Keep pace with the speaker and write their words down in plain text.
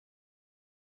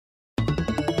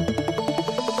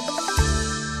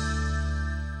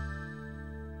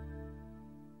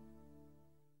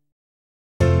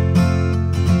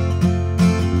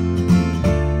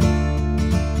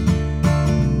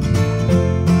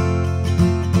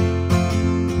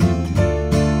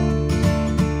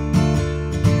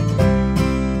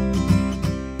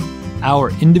our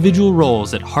individual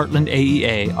roles at Heartland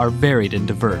AEA are varied and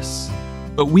diverse,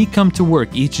 but we come to work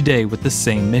each day with the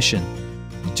same mission: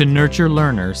 to nurture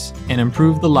learners and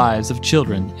improve the lives of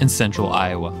children in Central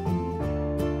Iowa.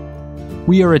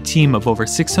 We are a team of over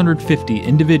 650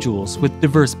 individuals with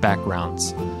diverse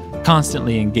backgrounds,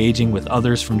 constantly engaging with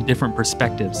others from different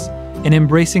perspectives and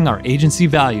embracing our agency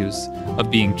values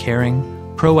of being caring,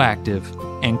 proactive,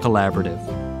 and collaborative.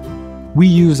 We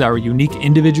use our unique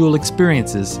individual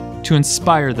experiences to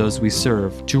inspire those we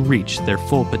serve to reach their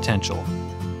full potential.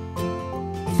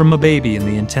 From a baby in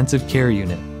the intensive care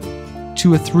unit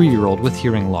to a 3-year-old with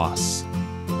hearing loss.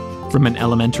 From an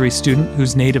elementary student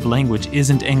whose native language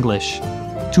isn't English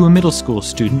to a middle school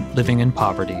student living in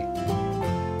poverty.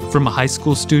 From a high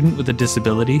school student with a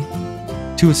disability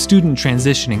to a student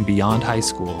transitioning beyond high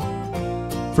school.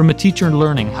 From a teacher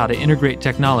learning how to integrate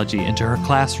technology into her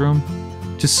classroom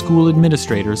to school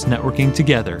administrators networking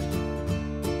together.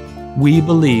 We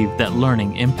believe that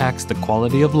learning impacts the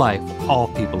quality of life all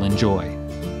people enjoy.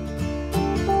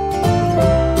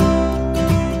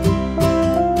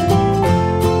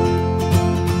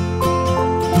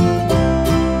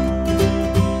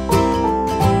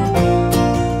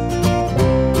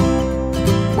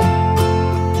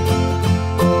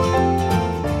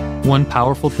 One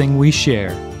powerful thing we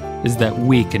share is that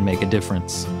we can make a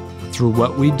difference through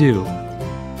what we do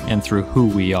and through who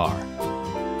we are.